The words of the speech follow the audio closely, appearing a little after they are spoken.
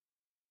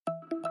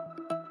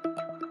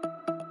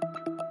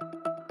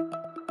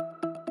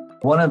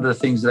One of the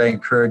things that I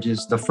encourage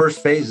is the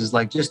first phase is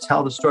like, just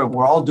tell the story.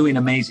 We're all doing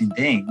amazing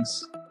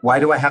things. Why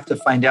do I have to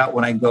find out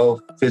when I go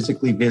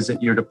physically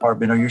visit your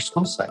department or your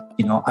school site?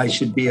 I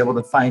should be able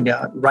to find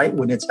out right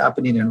when it's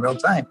happening in real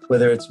time,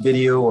 whether it's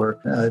video or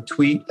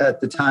tweet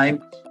at the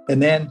time.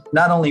 And then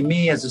not only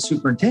me as a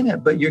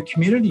superintendent, but your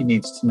community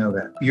needs to know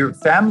that. Your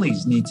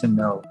families need to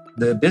know.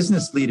 The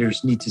business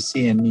leaders need to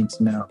see and need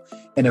to know.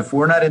 And if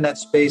we're not in that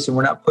space and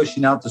we're not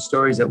pushing out the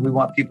stories that we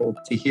want people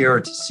to hear or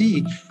to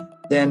see,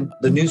 then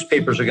the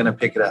newspapers are going to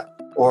pick it up.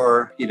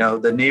 Or,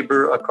 the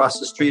neighbor across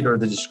the street or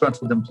the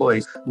disgruntled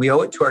employees. We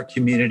owe it to our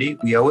community.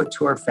 We owe it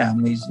to our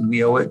families. And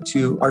we owe it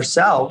to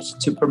ourselves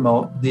to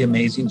promote the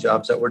amazing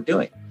jobs that we're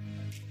doing.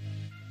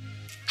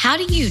 How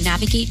do you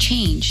navigate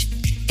change?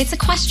 It's a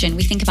question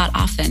we think about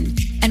often,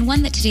 and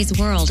one that today's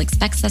world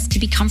expects us to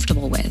be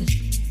comfortable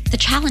with. The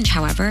challenge,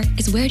 however,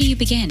 is where do you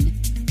begin?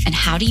 And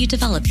how do you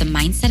develop the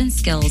mindset and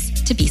skills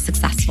to be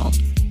successful?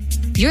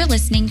 You're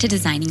listening to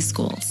Designing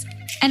Schools,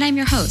 and I'm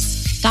your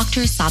host,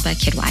 Dr. Saba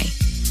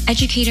Kidwai,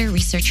 educator,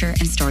 researcher,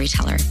 and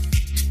storyteller.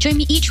 Join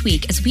me each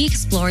week as we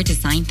explore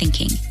design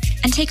thinking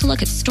and take a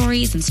look at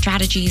stories and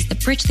strategies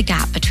that bridge the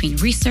gap between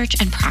research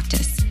and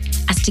practice,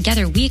 as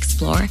together we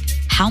explore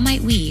how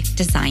might we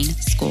design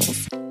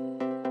schools.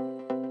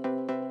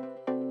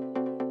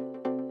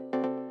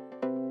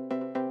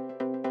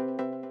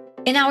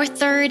 In our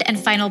third and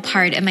final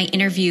part of my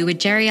interview with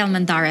Jerry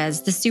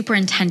Almendarez, the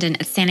superintendent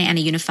at Santa Ana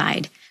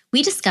Unified,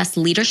 we discuss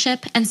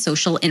leadership and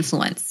social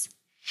influence.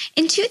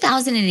 In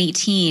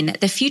 2018,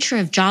 the Future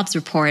of Jobs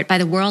report by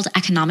the World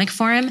Economic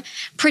Forum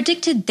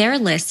predicted their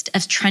list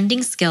of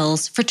trending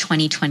skills for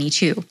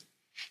 2022.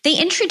 They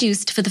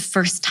introduced for the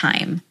first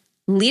time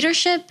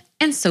leadership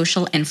and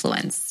social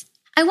influence.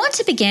 I want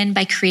to begin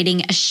by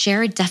creating a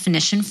shared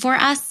definition for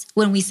us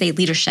when we say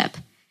leadership.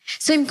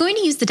 So I'm going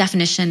to use the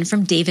definition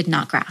from David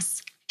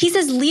Notgrass. He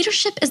says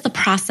leadership is the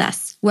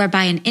process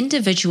whereby an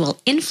individual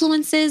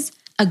influences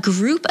a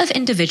group of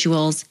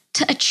individuals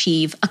to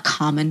achieve a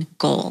common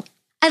goal.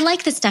 I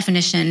like this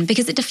definition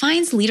because it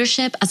defines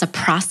leadership as a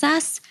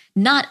process,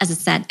 not as a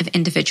set of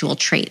individual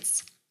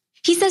traits.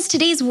 He says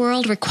today's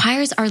world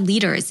requires our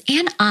leaders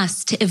and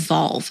us to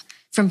evolve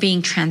from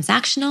being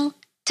transactional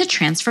to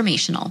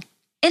transformational.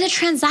 In a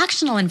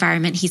transactional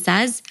environment, he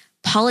says,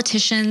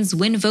 politicians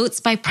win votes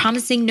by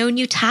promising no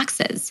new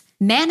taxes.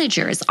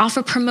 Managers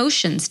offer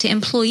promotions to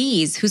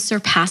employees who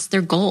surpass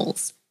their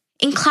goals.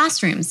 In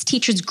classrooms,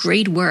 teachers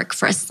grade work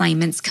for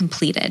assignments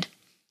completed.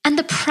 And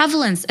the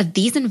prevalence of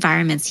these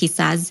environments, he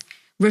says,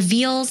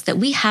 reveals that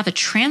we have a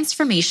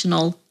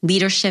transformational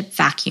leadership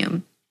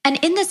vacuum.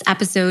 And in this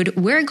episode,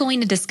 we're going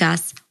to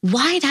discuss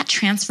why that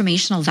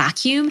transformational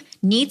vacuum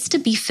needs to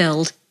be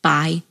filled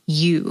by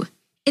you.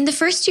 In the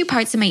first two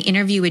parts of my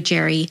interview with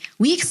Jerry,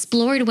 we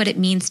explored what it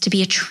means to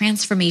be a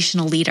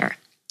transformational leader.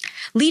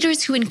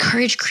 Leaders who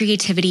encourage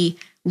creativity,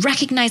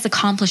 recognize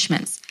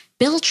accomplishments,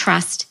 build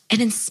trust,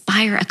 and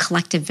inspire a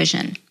collective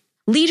vision.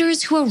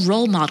 Leaders who are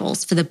role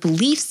models for the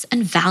beliefs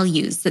and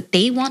values that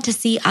they want to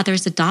see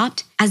others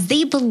adopt as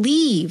they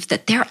believe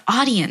that their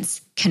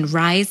audience can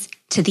rise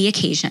to the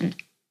occasion.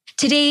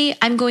 Today,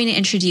 I'm going to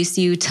introduce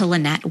you to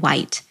Lynette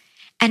White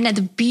and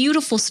the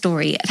beautiful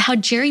story of how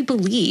Jerry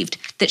believed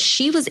that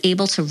she was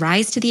able to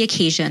rise to the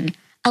occasion,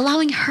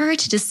 allowing her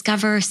to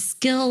discover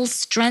skills,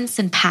 strengths,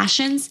 and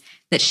passions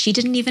that she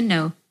didn't even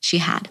know she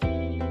had.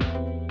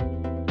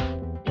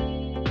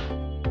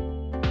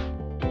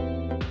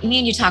 Me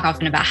and you talk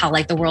often about how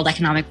the World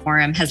Economic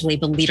Forum has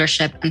labeled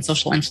leadership and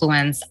social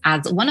influence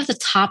as one of the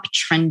top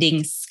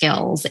trending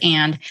skills.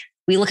 And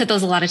we look at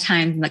those a lot of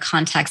times in the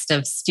context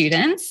of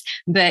students.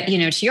 But,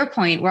 to your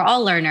point, we're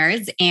all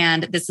learners.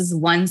 And this is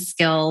one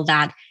skill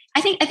that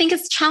I think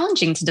it's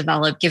challenging to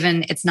develop,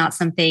 given it's not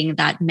something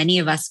that many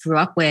of us grew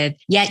up with.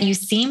 Yet you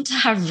seem to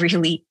have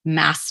really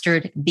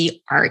mastered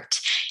the art.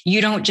 You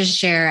don't just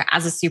share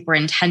as a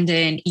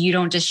superintendent. You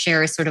don't just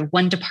share sort of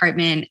one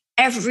department.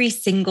 Every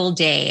single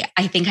day,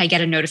 I think I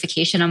get a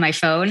notification on my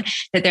phone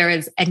that there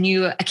is a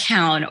new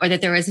account or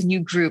that there is a new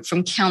group,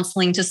 from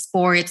counseling to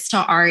sports to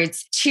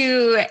arts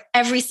to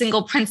every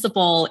single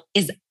principal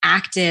is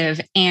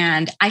active.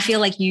 And I feel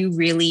like you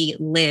really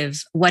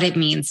live what it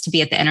means to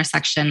be at the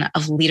intersection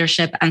of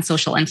leadership and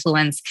social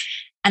influence.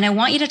 And I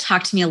want you to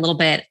talk to me a little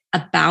bit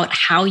about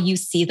how you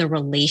see the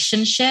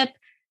relationship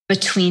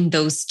between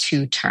those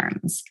two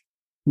terms.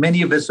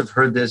 Many of us have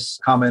heard this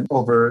comment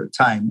over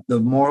time. The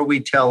more we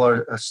tell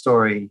a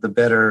story, the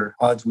better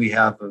odds we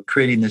have of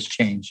creating this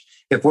change.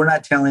 If we're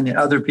not telling it,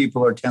 other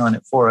people are telling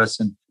it for us,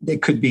 and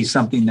it could be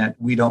something that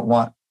we don't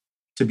want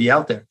to be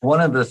out there. One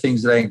of the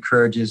things that I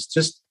encourage is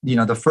just,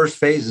 the first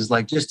phase is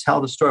just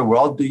tell the story. We're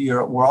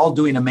all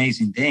doing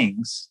amazing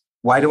things.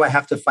 Why do I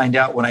have to find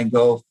out when I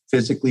go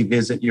physically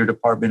visit your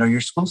department or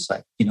your school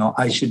site?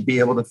 I should be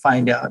able to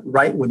find out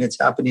right when it's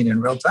happening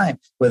in real time,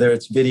 whether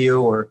it's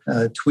video or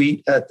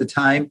tweet at the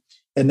time.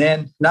 And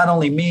then not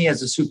only me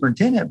as a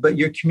superintendent, but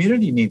your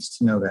community needs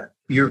to know that.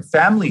 Your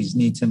families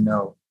need to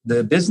know.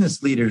 The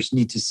business leaders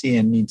need to see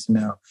and need to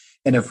know.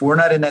 And if we're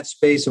not in that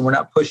space and we're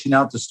not pushing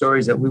out the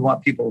stories that we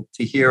want people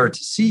to hear or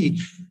to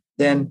see,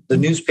 then the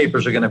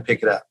newspapers are going to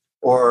pick it up,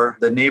 or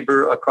the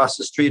neighbor across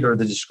the street, or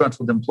the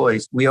disgruntled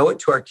employees. We owe it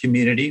to our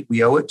community.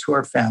 We owe it to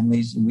our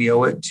families. And we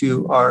owe it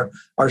to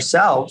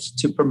ourselves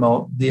to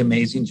promote the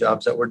amazing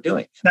jobs that we're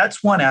doing.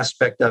 That's one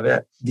aspect of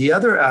it. The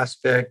other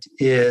aspect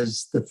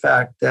is the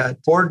fact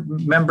that board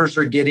members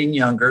are getting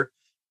younger.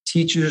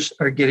 Teachers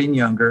are getting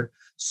younger.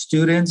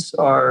 Students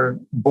are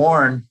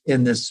born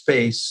in this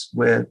space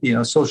with,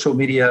 social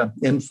media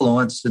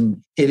influence.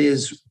 And it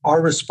is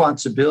our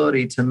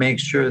responsibility to make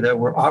sure that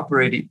we're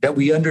operating, that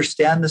we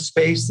understand the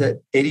space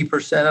that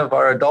 80% of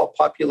our adult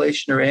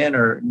population are in,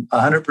 or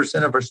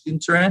 100% of our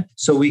students are in,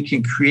 so we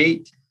can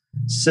create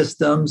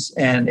systems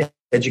and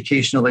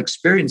educational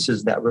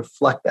experiences that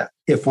reflect that.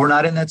 If we're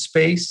not in that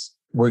space,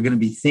 we're going to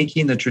be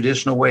thinking the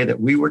traditional way that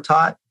we were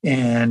taught,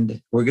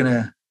 and we're going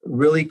to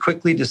really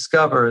quickly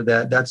discover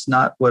that that's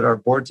not what our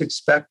boards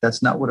expect.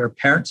 That's not what our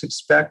parents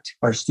expect.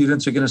 Our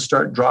students are going to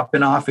start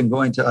dropping off and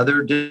going to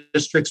other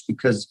districts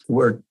because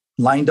we're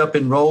lined up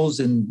in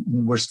rows and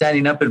we're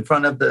standing up in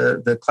front of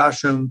the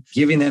classroom,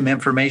 giving them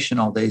information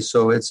all day.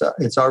 So it's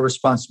our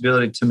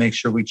responsibility to make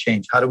sure we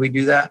change. How do we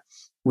do that?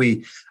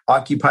 We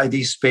occupy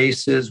these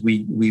spaces.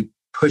 We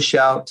push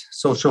out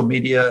social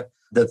media,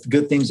 the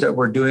good things that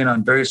we're doing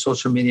on various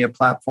social media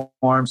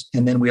platforms.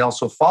 And then we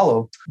also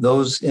follow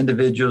those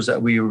individuals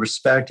that we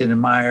respect and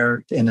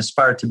admire and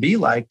aspire to be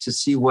like, to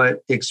see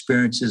what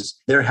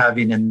experiences they're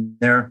having in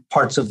their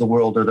parts of the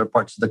world or their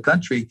parts of the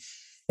country.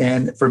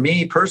 And for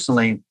me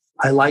personally,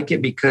 I like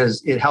it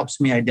because it helps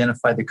me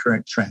identify the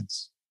current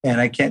trends. And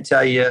I can't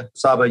tell you,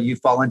 Saba, you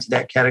fall into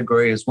that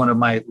category as one of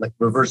my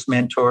reverse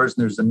mentors.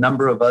 And there's a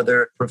number of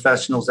other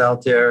professionals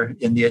out there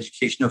in the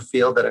educational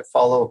field that I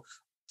follow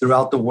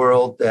throughout the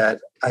world that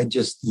I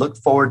just look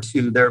forward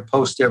to their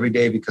post every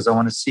day, because I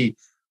want to see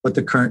what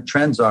the current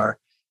trends are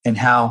and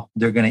how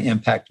they're going to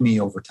impact me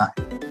over time.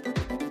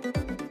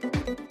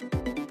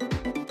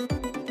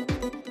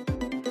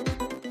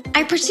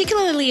 I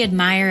particularly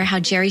admire how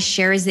Jerry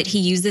shares that he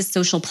uses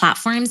social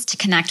platforms to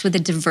connect with a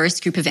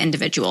diverse group of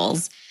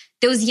individuals,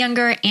 those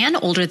younger and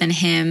older than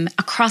him,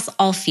 across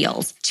all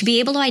fields, to be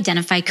able to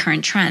identify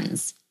current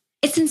trends.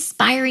 It's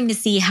inspiring to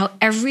see how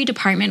every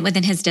department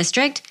within his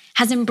district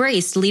has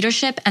embraced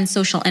leadership and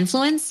social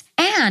influence,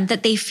 and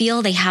that they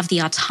feel they have the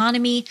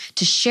autonomy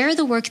to share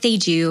the work they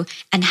do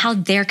and how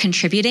they're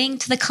contributing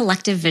to the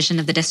collective vision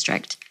of the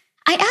district.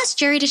 I asked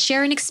Jerry to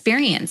share an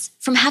experience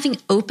from having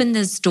opened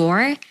this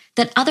door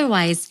that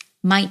otherwise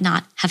might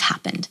not have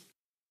happened.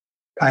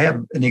 I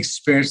have an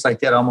experience like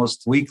that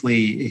almost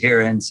weekly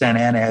here in Santa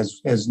Ana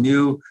as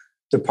new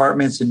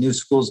departments and new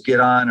schools get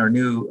on, or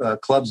new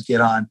clubs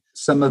get on.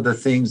 Some of the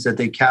things that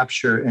they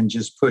capture and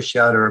just push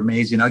out are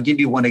amazing. I'll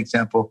give you one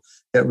example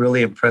that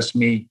really impressed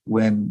me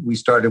when we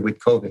started with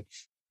COVID.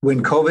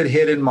 When COVID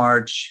hit in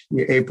March,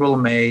 April,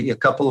 May, a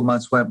couple of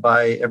months went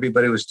by,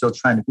 everybody was still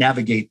trying to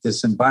navigate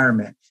this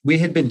environment. We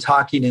had been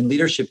talking in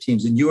leadership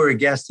teams, and you were a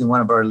guest in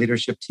one of our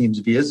leadership teams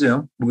via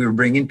Zoom. We were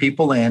bringing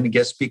people in,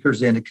 guest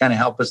speakers in, to kind of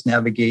help us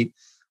navigate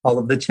all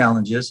of the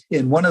challenges.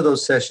 In one of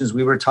those sessions,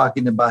 we were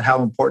talking about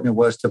how important it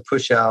was to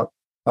push out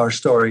our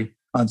story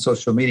on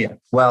social media.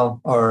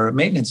 Well, our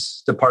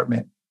maintenance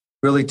department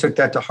really took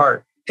that to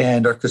heart,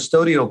 and our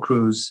custodial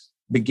crews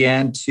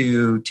began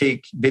to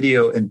take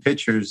video and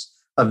pictures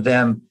of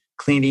them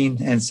cleaning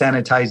and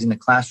sanitizing the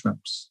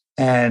classrooms,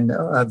 and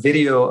a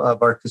video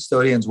of our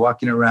custodians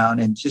walking around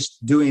and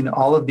just doing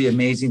all of the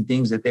amazing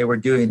things that they were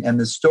doing. And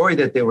the story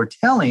that they were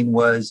telling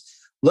was,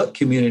 look,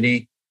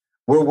 community,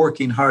 we're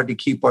working hard to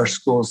keep our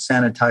schools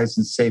sanitized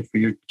and safe for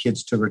your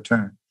kids to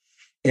return.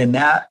 And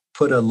that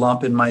put a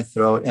lump in my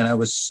throat. And I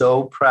was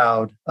so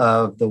proud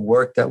of the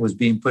work that was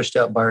being pushed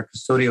out by our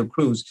custodial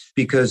crews,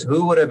 because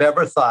who would have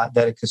ever thought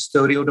that a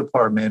custodial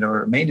department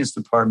or a maintenance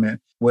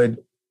department would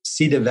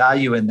see the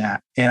value in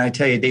that? And I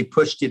tell you, they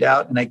pushed it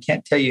out. And I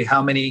can't tell you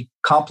how many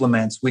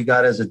compliments we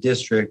got as a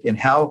district and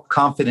how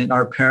confident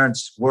our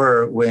parents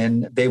were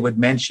when they would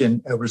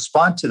mention,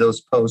 respond to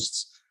those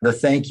posts, the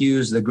thank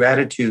yous, the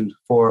gratitude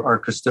for our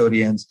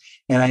custodians.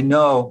 And I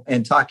know,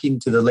 and talking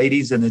to the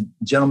ladies and the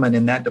gentlemen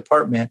in that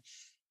department,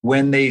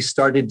 when they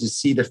started to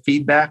see the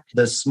feedback,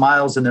 the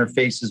smiles in their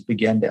faces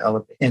began to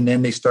elevate. And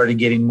then they started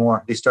getting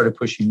more. They started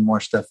pushing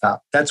more stuff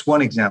out. That's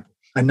one example.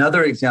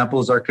 Another example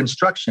is our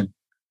construction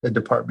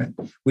department.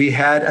 We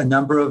had a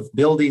number of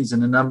buildings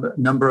and a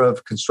number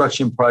of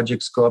construction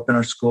projects go up in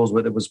our schools,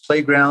 whether it was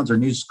playgrounds or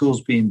new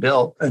schools being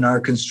built. And our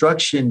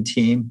construction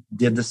team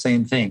did the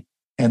same thing.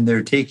 And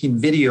they're taking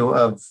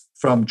video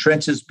from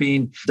trenches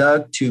being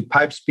dug to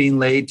pipes being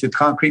laid to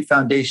concrete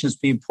foundations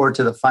being poured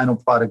to the final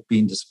product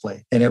being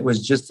displayed. And it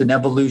was just an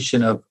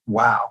evolution of,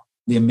 wow,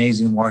 the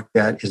amazing work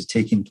that is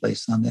taking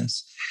place on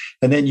this.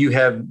 And then you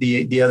have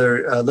the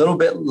other, a little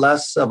bit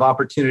less of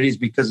opportunities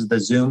because of the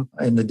Zoom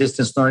and the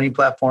distance learning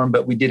platform,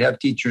 but we did have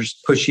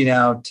teachers pushing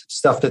out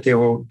stuff that they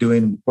were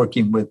doing,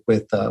 working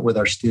with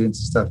our students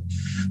and stuff.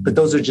 But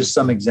those are just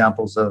some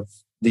examples of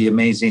the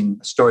amazing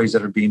stories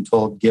that are being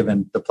told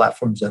given the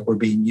platforms that were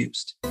being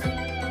used.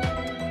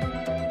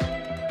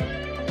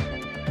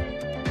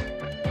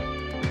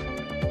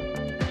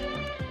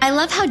 I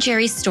love how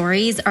Jerry's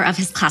stories are of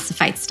his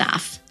classified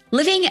staff.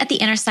 Living at the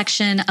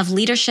intersection of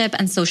leadership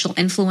and social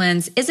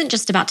influence isn't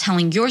just about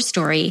telling your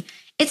story.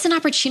 It's an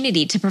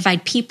opportunity to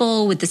provide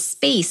people with the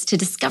space to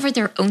discover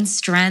their own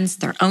strengths,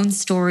 their own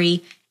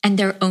story, and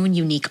their own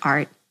unique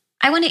art.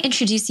 I want to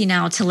introduce you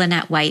now to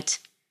Lynette White.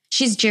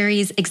 She's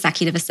Jerry's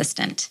executive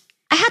assistant.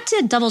 I had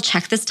to double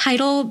check this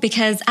title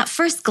because at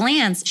first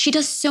glance, she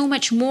does so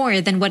much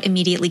more than what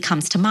immediately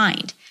comes to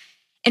mind.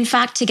 In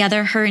fact,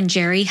 together, her and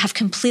Jerry have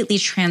completely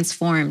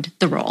transformed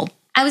the role.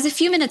 I was a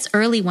few minutes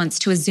early once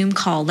to a Zoom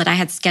call that I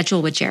had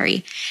scheduled with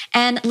Jerry,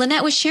 and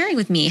Lynette was sharing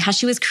with me how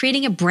she was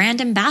creating a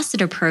brand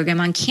ambassador program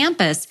on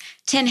campus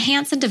to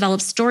enhance and develop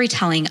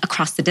storytelling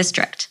across the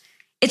district.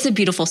 It's a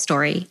beautiful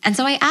story, and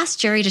so I asked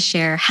Jerry to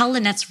share how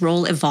Lynette's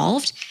role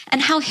evolved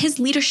and how his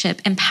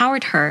leadership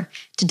empowered her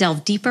to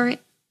delve deeper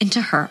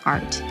into her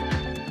art.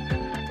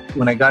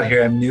 When I got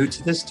here, I'm new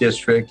to this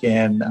district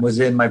and was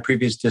in my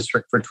previous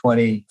district for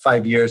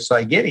 25 years. So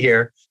I get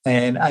here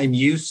and I'm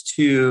used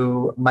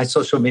to my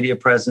social media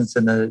presence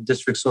and the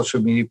district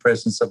social media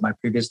presence of my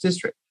previous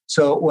district.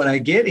 So when I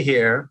get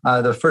here,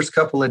 the first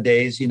couple of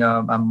days,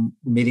 I'm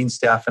meeting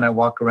staff and I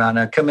walk around.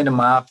 I come into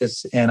my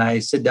office and I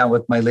sit down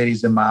with my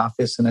ladies in my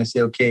office and I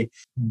say, okay,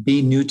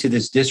 being new to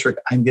this district,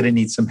 I'm going to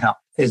need some help.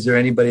 Is there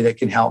anybody that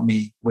can help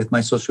me with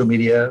my social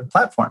media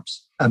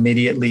platforms?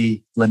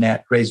 Immediately,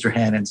 Lynette raised her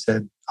hand and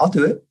said, I'll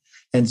do it.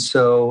 And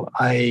so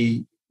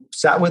I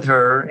sat with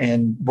her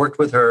and worked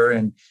with her,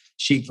 and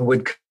she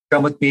would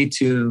come with me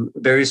to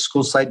various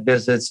school site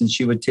visits, and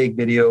she would take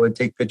video and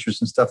take pictures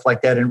and stuff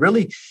like that, and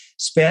really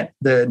spent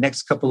the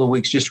next couple of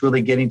weeks just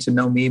really getting to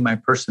know me, my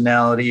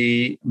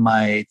personality,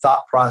 my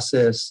thought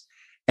process.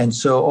 And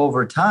so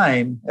over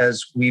time,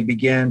 as we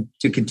began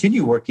to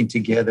continue working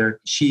together,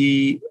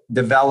 she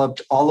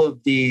developed all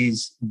of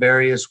these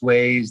various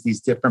ways,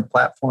 these different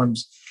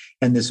platforms,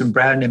 and this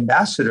brand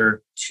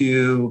ambassador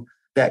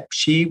that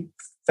she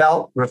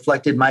felt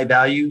reflected my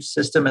value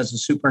system as a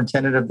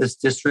superintendent of this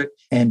district,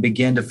 and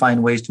began to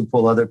find ways to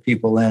pull other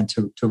people in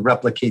to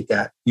replicate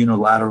that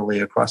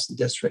unilaterally across the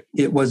district.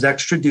 It was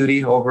extra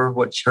duty over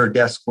what her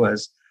desk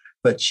was,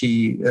 but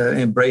she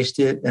embraced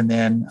it and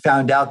then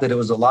found out that it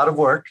was a lot of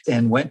work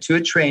and went to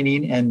a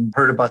training and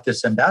heard about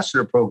this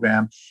ambassador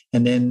program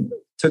and then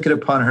took it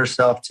upon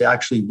herself to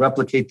actually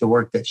replicate the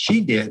work that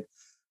she did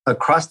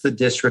across the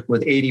district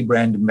with 80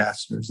 brand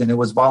ambassadors. And it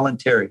was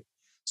voluntary.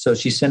 So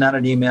she sent out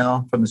an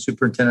email from the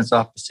superintendent's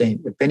office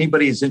saying, if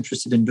anybody is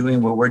interested in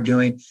doing what we're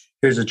doing,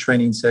 here's a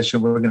training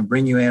session. We're going to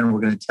bring you in. We're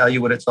going to tell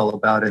you what it's all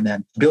about and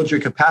then build your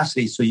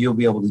capacity so you'll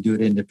be able to do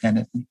it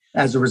independently.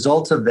 As a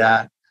result of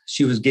that,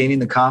 she was gaining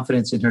the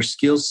confidence in her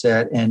skill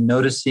set and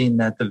noticing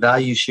that the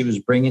value she was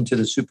bringing to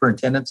the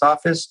superintendent's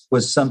office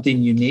was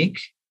something unique,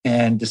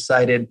 and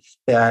decided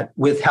that,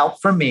 with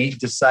help from me,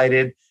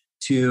 decided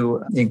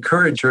to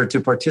encourage her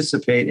to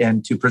participate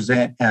and to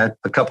present at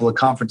a couple of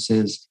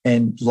conferences.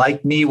 And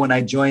like me, when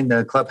I joined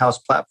the Clubhouse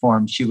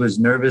platform, she was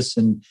nervous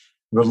and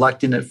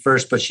reluctant at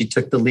first, but she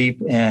took the leap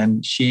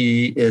and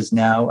she is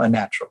now a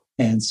natural.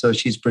 And so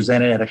she's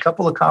presented at a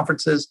couple of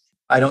conferences.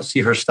 I don't see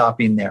her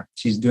stopping there.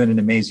 She's doing an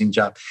amazing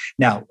job.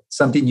 Now,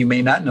 something you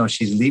may not know,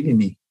 she's leaving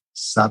me,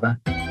 Saba.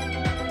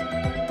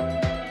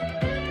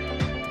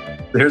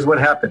 Here's what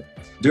happened.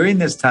 During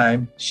this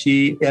time,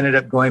 she ended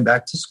up going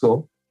back to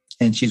school,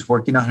 and she's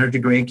working on her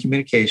degree in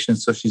communication.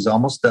 So she's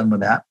almost done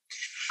with that.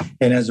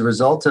 And as a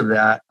result of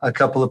that, a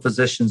couple of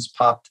positions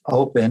popped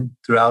open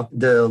throughout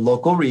the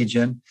local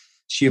region.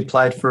 She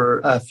applied for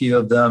a few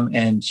of them,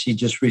 and she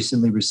just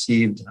recently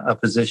received a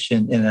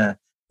position in a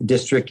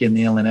district in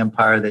the Inland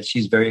Empire that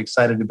she's very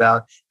excited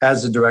about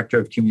as the director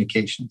of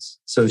communications.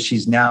 So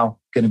she's now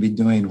going to be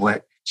doing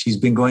what she's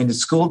been going to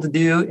school to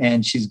do,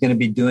 and she's going to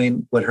be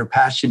doing what her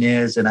passion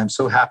is. And I'm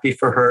so happy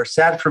for her,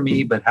 sad for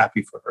me, but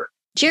happy for her.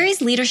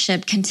 Jerry's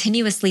leadership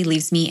continuously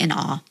leaves me in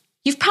awe.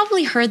 You've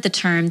probably heard the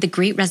term the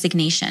Great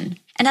Resignation.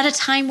 And at a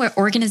time where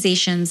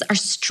organizations are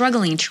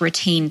struggling to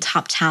retain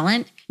top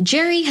talent,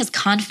 Jerry has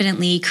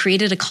confidently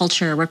created a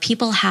culture where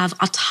people have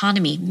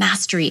autonomy,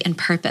 mastery, and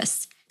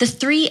purpose. The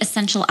three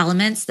essential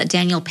elements that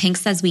Daniel Pink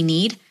says we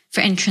need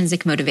for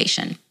intrinsic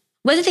motivation.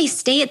 Whether they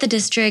stay at the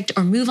district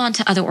or move on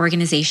to other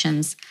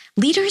organizations,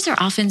 leaders are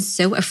often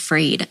so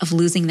afraid of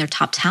losing their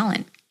top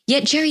talent.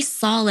 Yet Jerry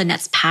saw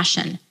Lynette's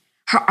passion,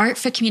 her art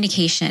for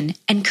communication,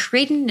 and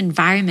created an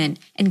environment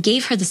and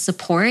gave her the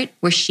support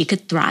where she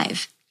could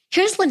thrive.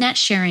 Here's Lynette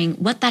sharing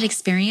what that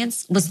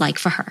experience was like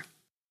for her.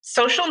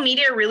 Social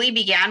media really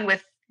began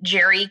with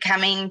Jerry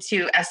coming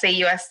to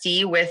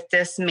SAUSD with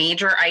this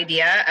major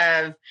idea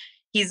of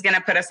he's going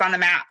to put us on the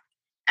map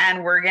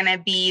and we're going to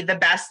be the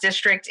best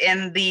district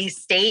in the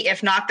state,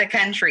 if not the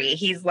country.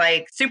 He's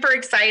like super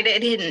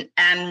excited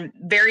and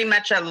very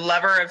much a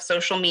lover of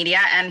social media,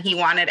 and he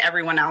wanted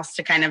everyone else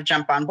to kind of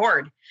jump on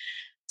board.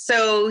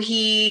 So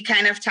he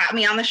kind of tapped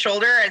me on the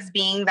shoulder as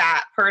being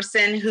that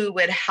person who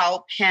would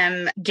help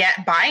him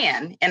get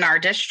buy-in in our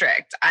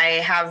district. I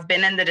have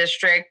been in the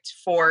district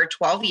for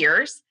 12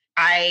 years.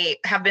 I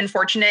have been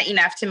fortunate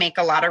enough to make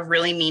a lot of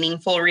really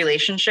meaningful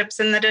relationships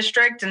in the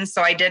district. And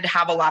so I did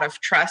have a lot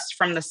of trust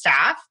from the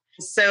staff.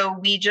 So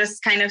we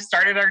just kind of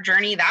started our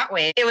journey that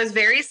way. It was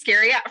very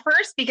scary at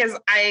first because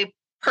I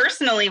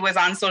personally was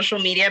on social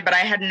media, but I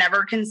had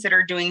never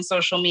considered doing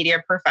social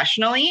media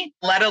professionally,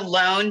 let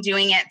alone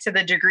doing it to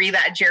the degree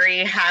that Jerry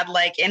had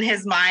like in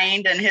his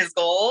mind and his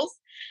goals.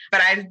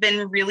 But I've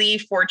been really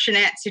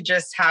fortunate to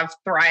just have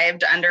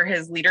thrived under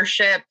his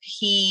leadership.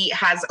 He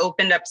has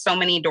opened up so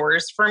many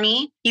doors for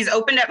me. He's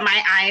opened up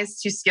my eyes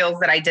to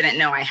skills that I didn't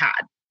know I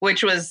had,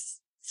 which was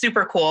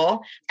super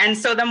cool. And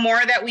so the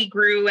more that we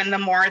grew and the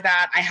more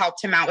that I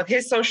helped him out with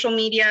his social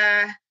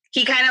media,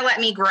 he kind of let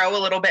me grow a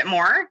little bit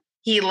more.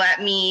 He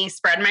let me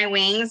spread my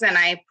wings, and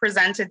I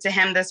presented to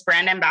him this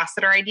brand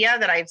ambassador idea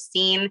that I've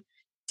seen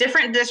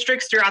different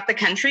districts throughout the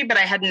country, but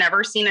I had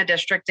never seen a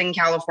district in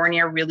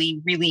California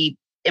really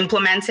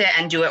implement it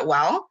and do it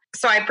well.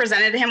 So I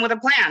presented him with a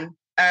plan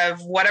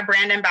of what a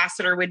brand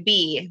ambassador would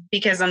be,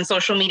 because on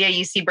social media,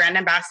 you see brand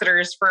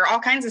ambassadors for all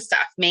kinds of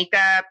stuff,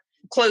 makeup,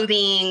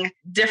 clothing,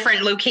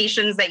 different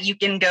locations that you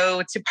can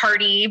go to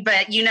party,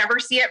 but you never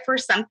see it for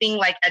something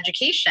like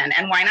education.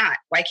 And why not?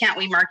 Why can't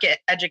we market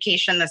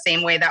education the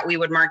same way that we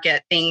would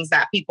market things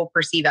that people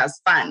perceive as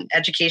fun?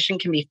 Education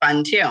can be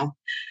fun too.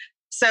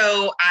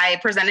 So I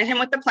presented him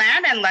with the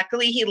plan, and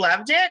luckily he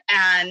loved it.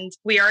 And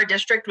we are a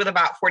district with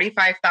about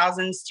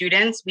 45,000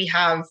 students. We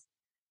have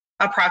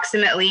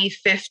approximately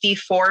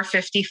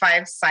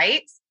 55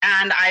 sites.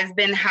 And I've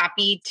been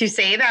happy to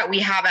say that we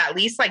have at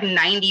least like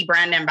 90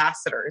 brand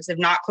ambassadors, if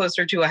not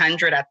closer to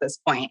 100 at this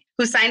point,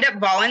 who signed up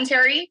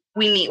voluntary.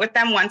 We meet with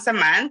them once a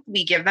month.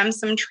 We give them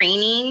some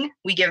training.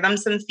 We give them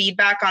some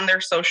feedback on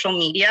their social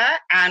media.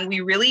 And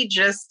we really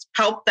just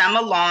help them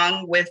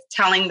along with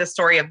telling the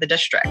story of the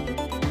district.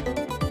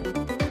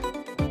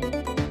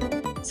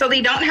 So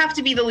they don't have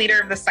to be the leader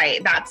of the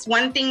site. That's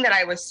one thing that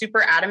I was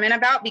super adamant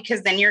about,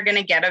 because then you're going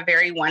to get a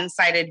very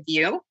one-sided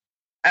view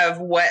of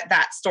what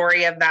that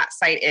story of that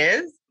site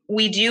is.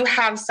 We do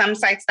have some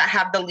sites that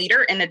have the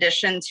leader in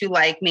addition to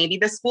like maybe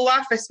the school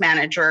office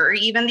manager or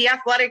even the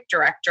athletic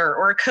director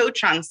or a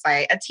coach on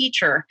site, a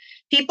teacher,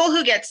 people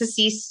who get to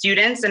see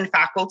students and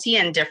faculty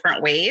in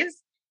different ways.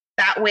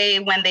 That way,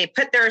 when they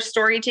put their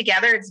story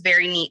together, it's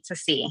very neat to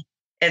see.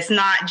 It's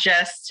not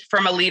just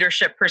from a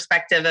leadership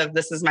perspective of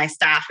this is my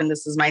staff and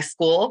this is my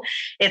school.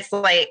 It's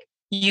like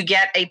you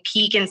get a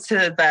peek into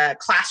the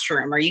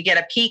classroom, or you get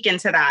a peek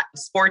into that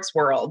sports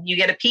world. You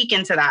get a peek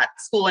into that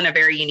school in a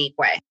very unique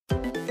way.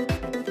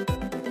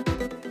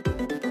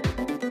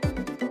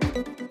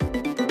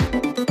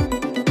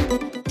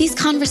 These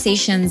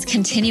conversations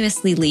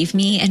continuously leave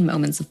me in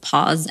moments of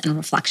pause and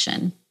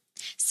reflection.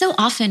 So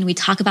often we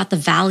talk about the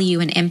value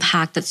and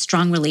impact that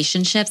strong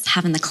relationships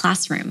have in the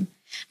classroom.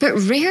 But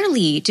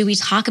rarely do we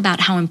talk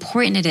about how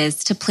important it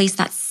is to place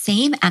that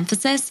same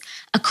emphasis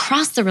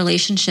across the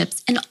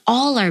relationships in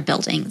all our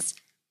buildings.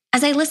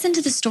 As I listen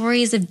to the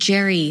stories of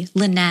Jerry,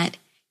 Lynette,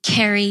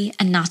 Carrie,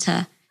 and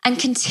Nata, I'm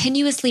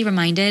continuously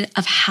reminded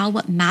of how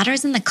what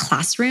matters in the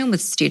classroom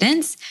with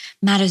students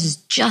matters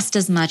just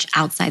as much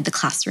outside the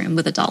classroom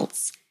with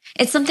adults.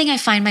 It's something I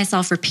find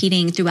myself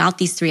repeating throughout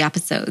these 3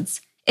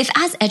 episodes. If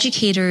as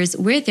educators,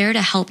 we're there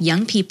to help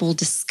young people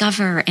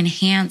discover,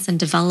 enhance, and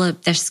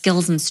develop their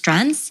skills and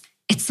strengths,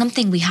 it's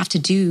something we have to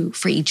do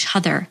for each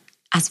other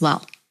as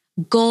well.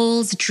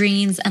 Goals,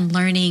 dreams, and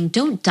learning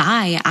don't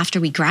die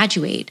after we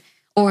graduate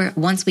or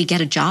once we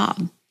get a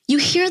job. You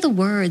hear the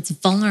words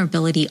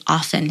vulnerability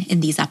often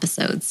in these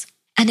episodes,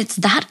 and it's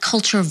that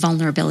culture of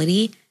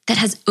vulnerability that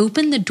has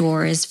opened the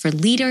doors for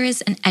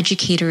leaders and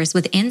educators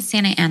within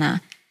Santa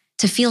Ana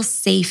to feel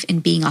safe in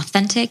being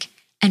authentic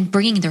and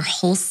bringing their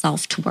whole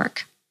self to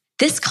work.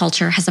 This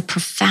culture has a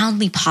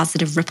profoundly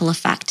positive ripple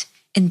effect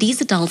in these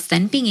adults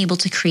then being able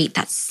to create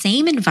that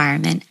same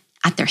environment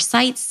at their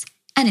sites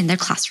and in their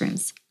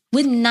classrooms.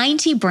 With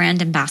 90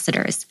 brand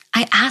ambassadors,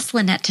 I asked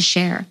Lynette to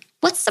share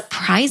what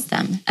surprised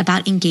them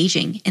about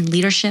engaging in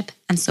leadership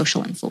and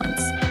social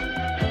influence.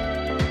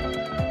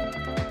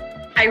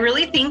 I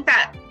really think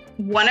that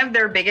one of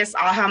their biggest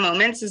aha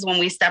moments is when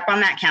we step on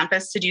that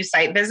campus to do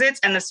site visits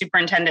and the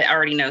superintendent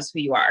already knows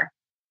who you are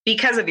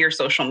because of your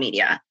social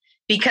media,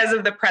 because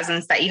of the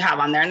presence that you have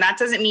on there. And that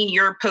doesn't mean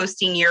you're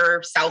posting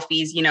your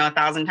selfies,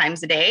 1,000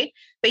 times a day,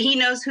 but he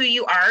knows who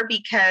you are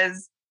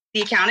because the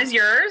account is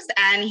yours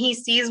and he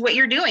sees what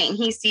you're doing.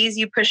 He sees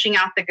you pushing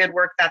out the good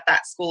work that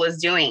that school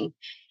is doing.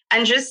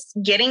 And just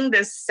getting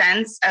this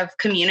sense of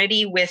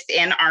community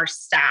within our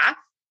staff,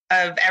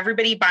 of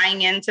everybody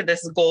buying into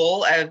this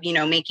goal of,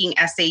 making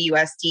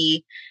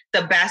SAUSD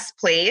the best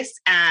place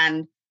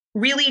and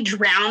really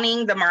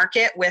drowning the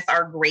market with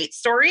our great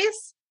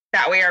stories.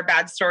 That way our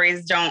bad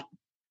stories don't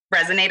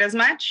resonate as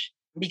much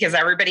because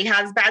everybody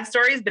has bad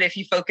stories. But if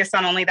you focus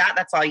on only that,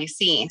 that's all you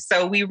see.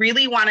 So we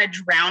really want to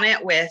drown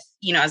it with,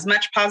 as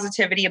much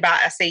positivity about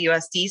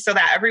SAUSD so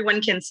that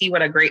everyone can see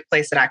what a great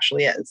place it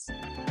actually is.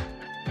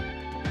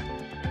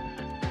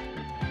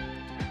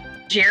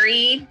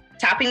 Jerry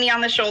tapping me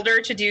on the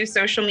shoulder to do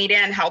social media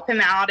and help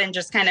him out and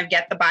just kind of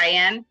get the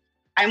buy-in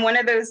I'm one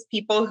of those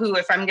people who,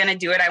 if I'm going to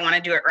do it, I want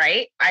to do it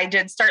right. I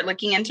did start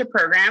looking into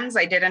programs.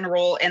 I did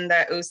enroll in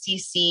the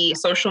OCC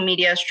Social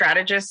Media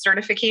Strategist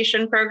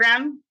Certification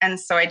Program. And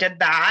so I did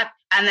that.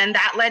 And then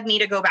that led me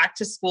to go back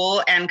to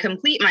school and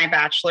complete my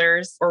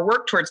bachelor's, or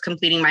work towards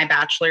completing my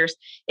bachelor's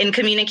in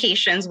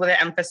communications with an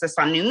emphasis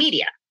on new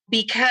media.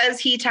 Because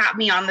he tapped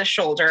me on the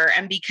shoulder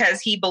and because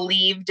he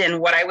believed in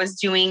what I was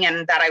doing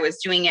and that I was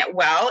doing it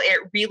well,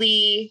 it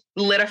really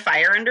lit a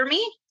fire under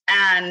me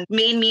and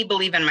made me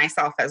believe in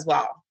myself as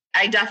well.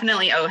 I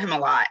definitely owe him a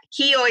lot.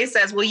 He always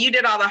says, well, you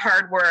did all the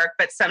hard work,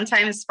 but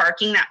sometimes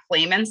sparking that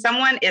flame in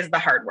someone is the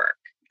hard work.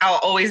 I'll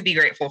always be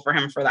grateful for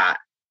him for that.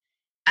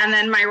 And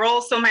then my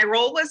role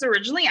was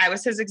originally, I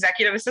was his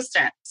executive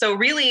assistant. So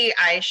really,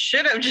 I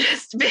should have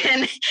just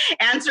been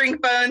answering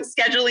phones,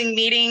 scheduling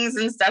meetings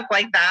and stuff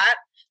like that.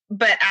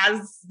 But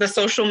as the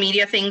social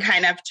media thing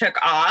kind of took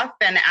off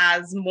and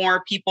as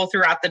more people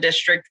throughout the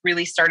district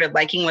really started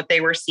liking what they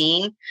were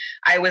seeing,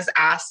 I was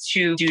asked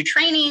to do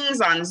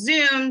trainings on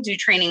Zoom, do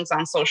trainings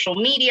on social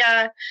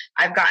media.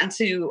 I've gotten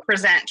to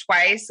present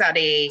twice at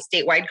a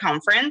statewide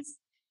conference.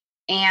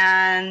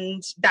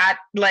 And that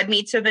led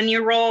me to the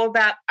new role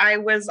that I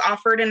was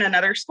offered in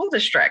another school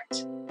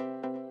district.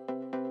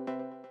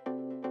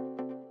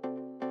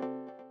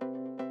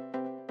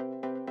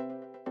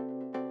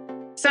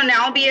 So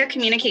now I'll be a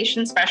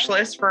communication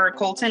specialist for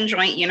Colton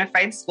Joint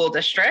Unified School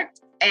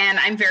District. And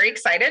I'm very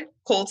excited.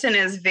 Colton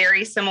is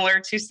very similar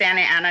to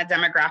Santa Ana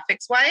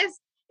demographics-wise.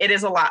 It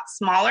is a lot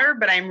smaller,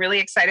 but I'm really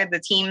excited. The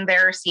team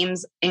there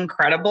seems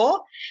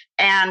incredible.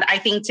 And I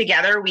think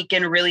together we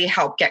can really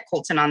help get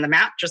Colton on the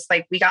map, just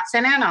like we got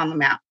Santa Ana on the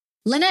map.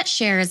 Lynette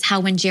shares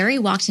how when Jerry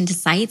walked into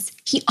sites,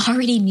 he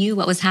already knew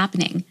what was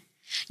happening.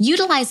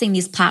 Utilizing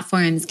these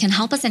platforms can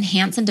help us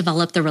enhance and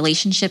develop the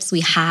relationships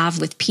we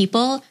have with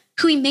people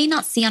who we may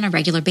not see on a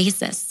regular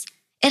basis.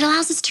 It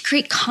allows us to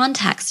create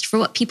context for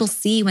what people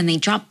see when they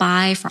drop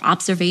by for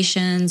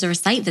observations or a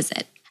site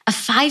visit. A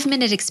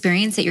 5-minute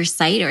experience at your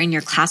site or in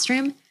your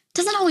classroom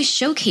doesn't always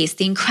showcase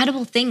the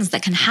incredible things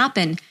that can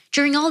happen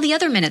during all the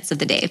other minutes of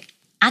the day.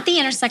 At the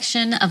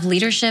intersection of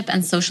leadership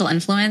and social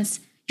influence,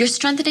 you're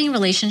strengthening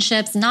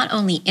relationships not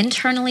only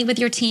internally with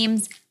your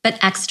teams, but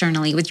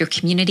externally with your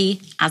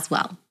community as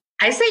well.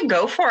 I say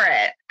go for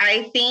it.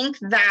 I think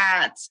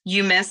that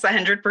you miss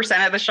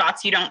 100% of the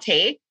shots you don't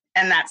take.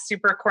 And that's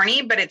super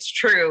corny, but it's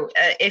true.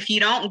 If you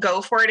don't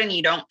go for it and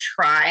you don't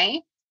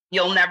try,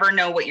 you'll never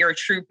know what your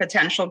true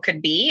potential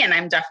could be. And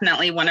I'm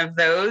definitely one of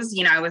those.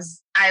 You know, I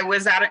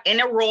was in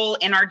a role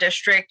in our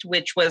district,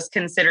 which was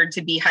considered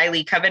to be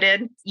highly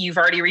coveted. You've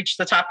already reached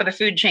the top of the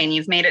food chain.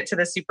 You've made it to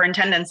the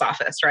superintendent's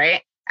office,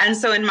 right? And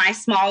so in my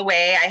small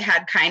way, I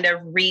had kind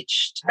of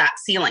reached that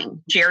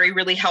ceiling. Jerry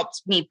really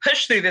helped me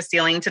push through the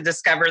ceiling to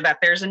discover that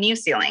there's a new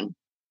ceiling.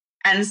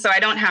 And so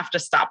I don't have to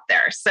stop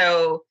there.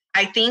 So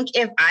I think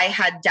if I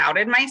had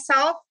doubted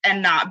myself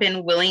and not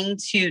been willing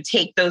to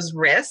take those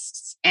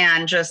risks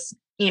and just,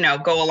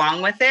 go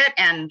along with it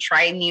and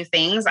try new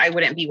things, I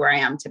wouldn't be where I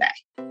am today.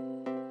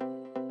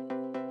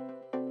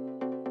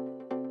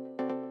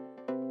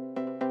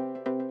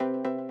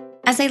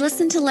 As I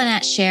listened to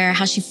Lynette share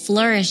how she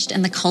flourished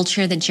in the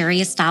culture that Jerry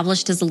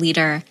established as a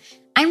leader,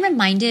 I'm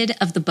reminded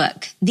of the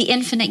book, The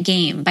Infinite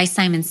Game by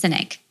Simon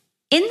Sinek.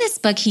 In this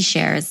book, he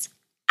shares,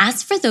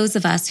 as for those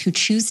of us who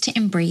choose to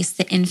embrace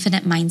the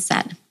infinite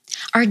mindset,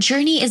 our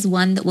journey is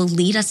one that will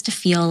lead us to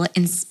feel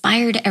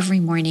inspired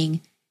every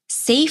morning,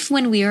 safe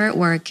when we are at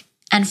work,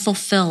 and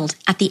fulfilled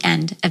at the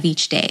end of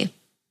each day.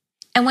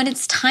 And when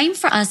it's time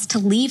for us to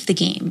leave the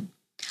game,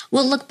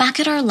 we'll look back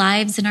at our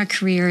lives and our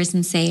careers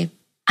and say,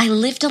 I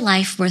lived a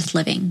life worth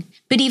living.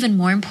 But even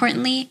more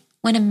importantly,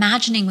 when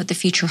imagining what the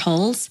future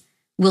holds,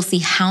 we'll see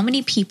how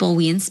many people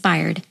we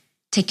inspired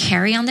to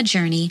carry on the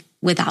journey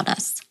without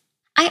us.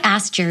 I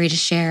asked Jerry to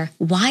share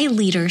why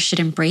leaders should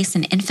embrace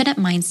an infinite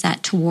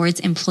mindset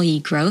towards employee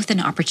growth and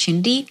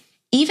opportunity,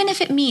 even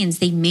if it means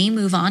they may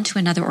move on to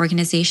another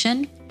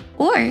organization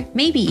or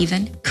maybe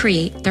even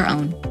create their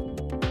own.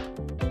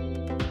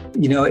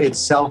 It's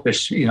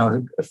selfish.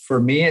 For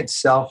me, it's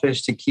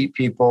selfish to keep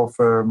people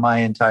for my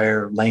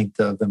entire length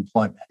of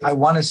employment. I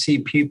want to see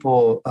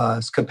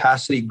people's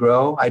capacity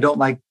grow. I don't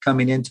like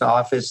coming into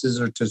offices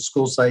or to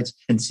school sites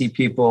and see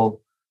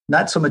people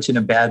not so much in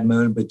a bad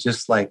mood, but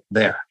just like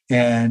there.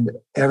 And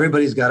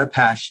everybody's got a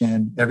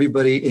passion.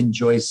 Everybody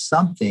enjoys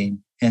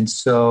something. And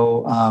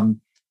so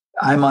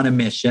I'm on a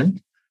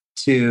mission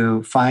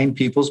to find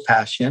people's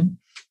passion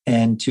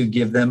and to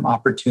give them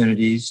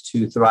opportunities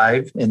to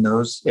thrive in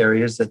those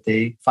areas that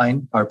they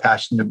are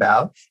passionate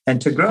about and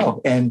to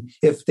grow. And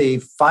if they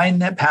find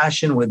that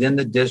passion within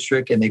the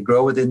district and they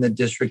grow within the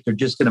district, they're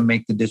just going to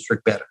make the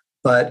district better.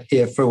 But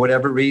if for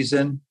whatever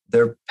reason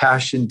their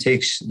passion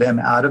takes them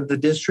out of the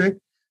district,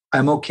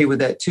 I'm okay with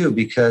that too,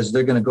 because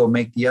they're going to go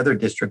make the other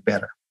district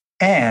better.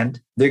 And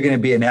they're going to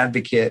be an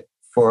advocate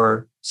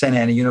for Santa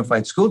Ana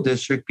Unified School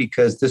District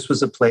because this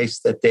was a place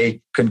that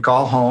they can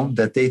call home,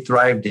 that they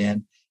thrived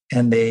in.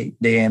 and they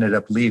ended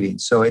up leaving.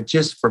 So it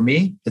just, for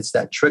me, it's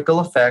that trickle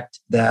effect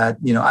that,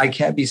 I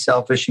can't be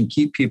selfish and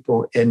keep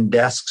people in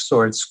desks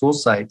or at school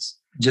sites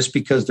just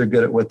because they're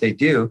good at what they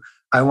do.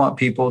 I want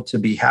people to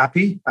be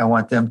happy. I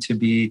want them to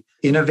be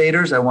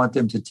innovators. I want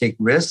them to take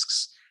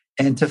risks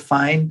and to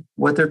find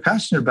what they're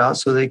passionate about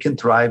so they can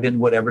thrive in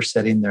whatever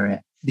setting they're in.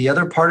 The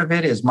other part of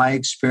it is my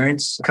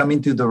experience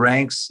coming through the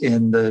ranks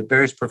in the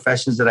various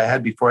professions that I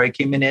had before I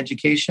came in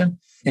education,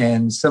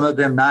 and some of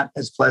them not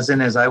as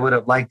pleasant as I would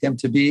have liked them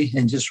to be.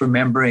 And just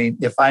remembering,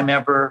 if I'm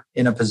ever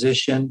in a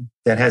position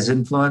that has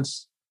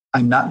influence,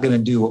 I'm not going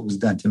to do what was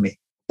done to me.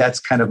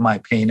 That's kind of my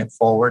paying it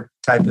forward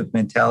type of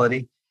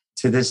mentality.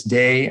 To this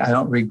day, I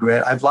don't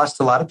regret. I've lost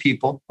a lot of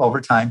people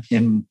over time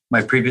in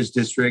my previous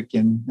district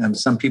and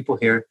some people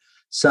here.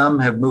 Some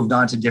have moved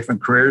on to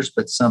different careers,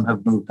 but some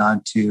have moved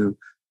on to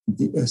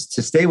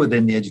stay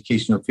within the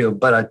educational field.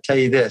 But I tell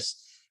you this,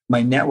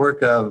 my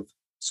network of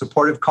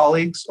supportive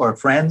colleagues or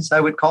friends, I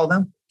would call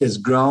them, has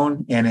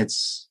grown, and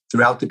it's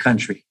throughout the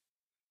country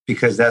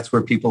because that's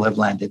where people have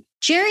landed.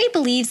 Jerry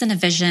believes in a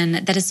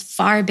vision that is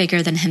far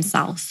bigger than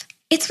himself.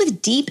 It's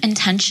with deep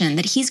intention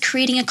that he's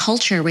creating a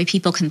culture where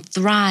people can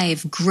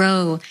thrive,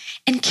 grow,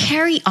 and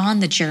carry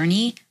on the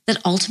journey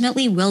that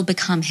ultimately will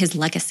become his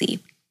legacy.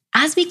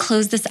 As we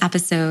close this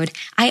episode,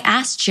 I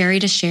asked Jerry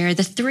to share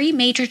the 3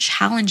 major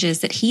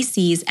challenges that he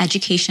sees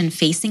education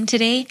facing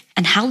today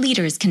and how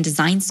leaders can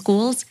design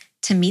schools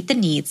to meet the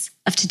needs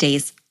of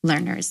today's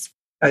learners.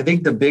 I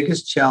think the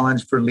biggest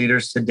challenge for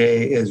leaders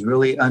today is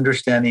really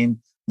understanding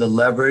the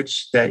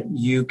leverage that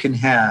you can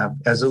have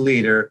as a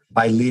leader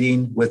by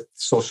leading with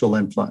social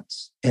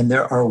influence. And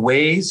there are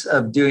ways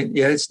of doing it.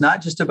 It's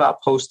not just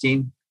about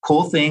posting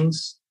cool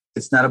things.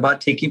 It's not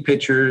about taking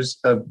pictures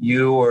of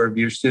you or of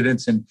your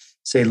students and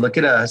say, look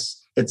at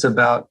us. It's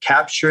about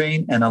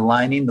capturing and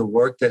aligning the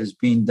work that is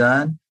being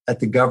done at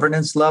the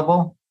governance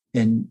level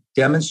and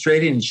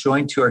demonstrating and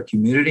showing to our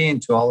community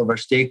and to all of our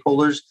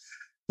stakeholders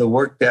the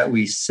work that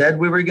we said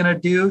we were going to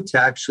do to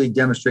actually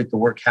demonstrate the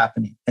work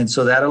happening. And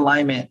so that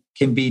alignment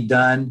can be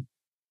done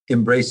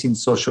embracing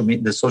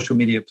the social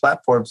media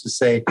platforms to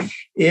say,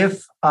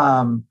 if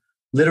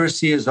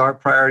literacy is our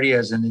priority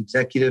as an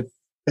executive,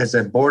 as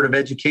a board of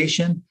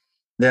education,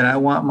 then I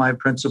want my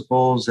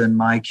principals and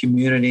my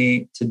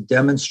community to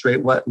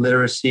demonstrate what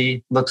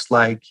literacy looks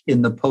like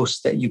in the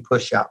posts that you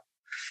push out.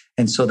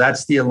 And so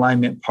that's the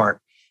alignment part.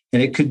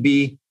 And it could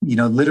be,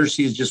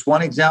 literacy is just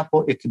one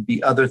example. It could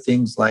be other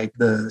things like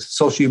the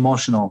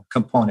socio-emotional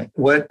component.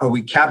 What are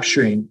we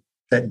capturing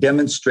that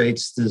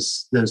demonstrates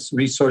this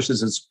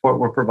resources and support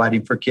we're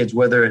providing for kids,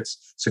 whether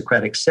it's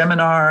Socratic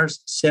seminars,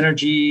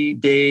 synergy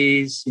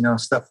days,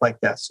 stuff like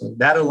that. So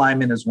that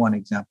alignment is one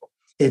example.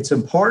 It's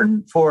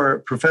important for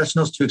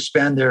professionals to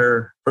expand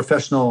their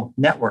professional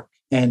network.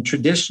 And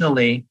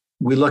traditionally,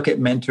 we look at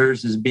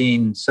mentors as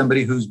being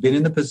somebody who's been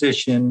in the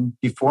position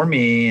before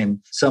me and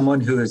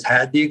someone who has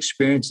had the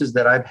experiences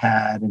that I've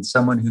had and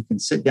someone who can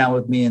sit down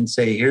with me and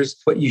say, here's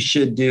what you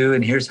should do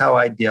and here's how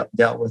I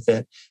dealt with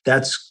it.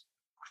 That's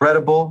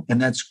credible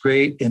and that's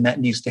great and that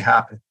needs to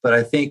happen. But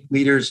I think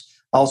leaders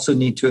also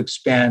need to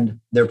expand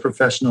their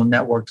professional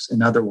networks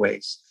in other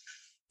ways.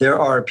 There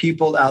are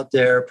people out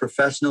there,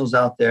 professionals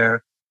out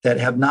there that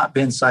have not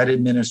been site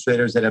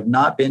administrators, that have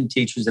not been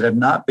teachers, that have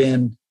not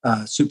been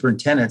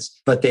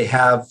superintendents, but they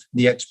have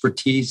the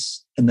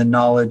expertise and the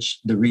knowledge,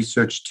 the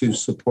research to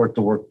support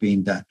the work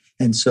being done.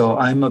 And so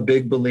I'm a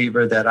big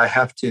believer that I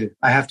have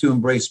to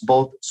embrace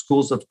both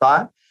schools of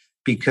thought,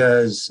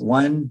 because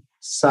one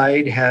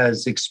side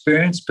has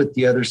experience, but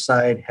the other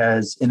side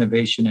has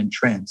innovation and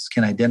trends,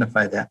 can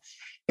identify that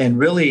and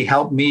really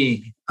help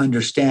me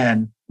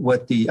understand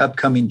what the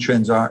upcoming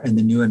trends are and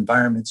the new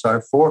environments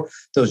are for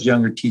those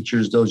younger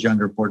teachers, those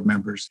younger board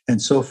members,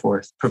 and so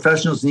forth.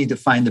 Professionals need to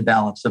find the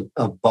balance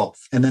of both.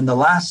 And then the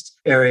last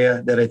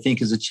area that I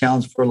think is a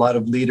challenge for a lot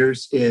of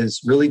leaders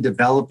is really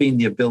developing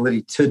the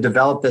ability to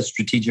develop that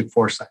strategic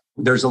foresight.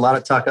 There's a lot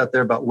of talk out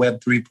there about Web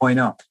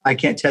 3.0. I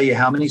can't tell you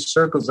how many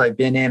circles I've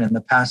been in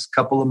the past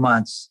couple of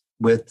months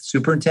with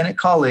superintendent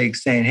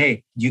colleagues saying,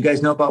 hey, do you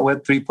guys know about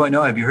Web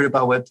 3.0? Have you heard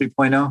about Web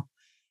 3.0?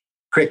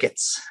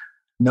 Crickets.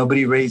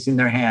 Nobody raising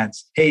their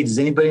hands. Hey, does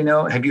anybody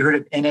know? Have you heard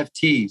of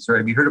NFTs or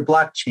have you heard of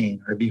blockchain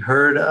or have you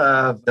heard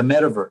of the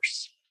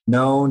metaverse?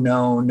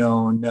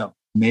 No.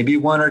 Maybe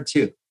one or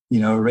two,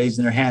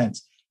 raising their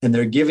hands. And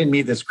they're giving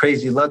me this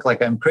crazy look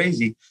like I'm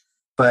crazy.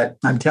 But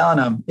I'm telling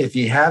them, if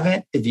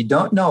you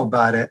don't know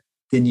about it,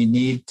 then you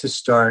need to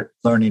start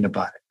learning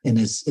about it. And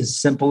it's as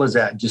simple as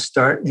that. Just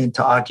start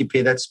to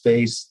occupy that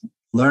space,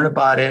 learn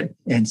about it,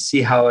 and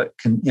see how it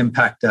can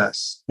impact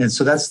us. And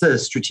so that's the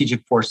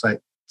strategic foresight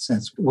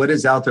sense. What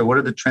is out there? What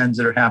are the trends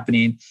that are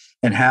happening?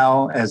 And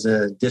how, as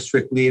a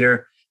district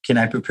leader, can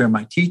I prepare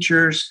my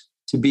teachers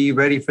to be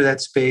ready for that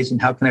space? And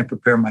how can I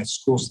prepare my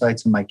school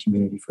sites and my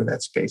community for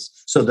that space?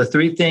 So the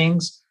 3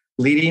 things: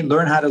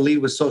 learn how to lead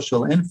with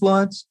social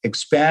influence,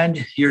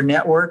 expand your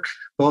network,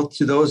 both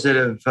to those that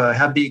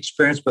have the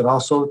experience, but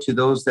also to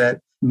those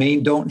that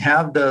don't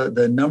have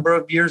the number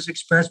of years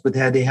experience, but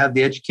they have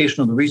the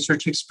educational, the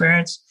research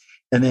experience,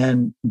 and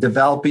then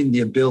developing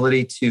the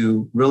ability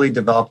to really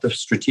develop the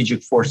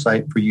strategic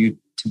foresight for you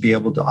to be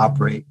able to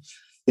operate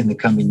in the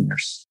coming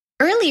years.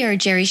 Earlier,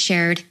 Jerry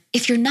shared,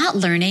 if you're not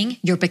learning,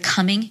 you're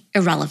becoming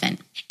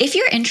irrelevant. If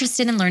you're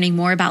interested in learning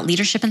more about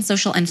leadership and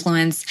social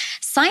influence,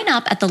 sign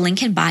up at the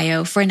link in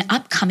bio for an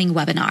upcoming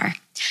webinar.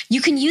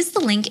 You can use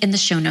the link in the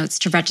show notes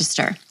to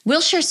register.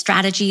 We'll share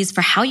strategies for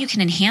how you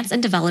can enhance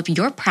and develop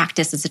your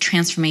practice as a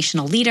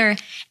transformational leader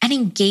and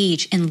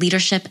engage in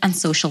leadership and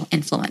social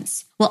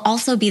influence. We'll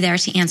also be there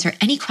to answer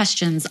any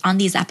questions on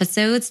these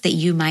episodes that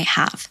you might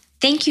have.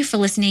 Thank you for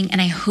listening, and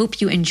I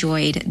hope you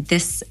enjoyed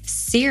this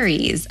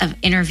series of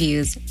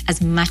interviews as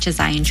much as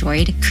I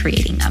enjoyed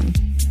creating them.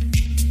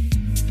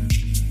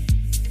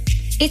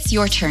 It's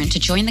your turn to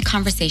join the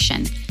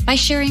conversation by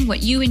sharing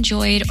what you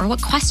enjoyed or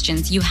what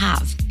questions you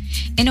have.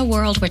 In a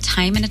world where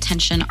time and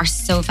attention are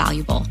so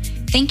valuable,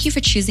 thank you for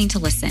choosing to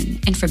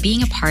listen and for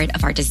being a part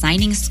of our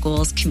Designing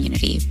Schools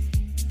community.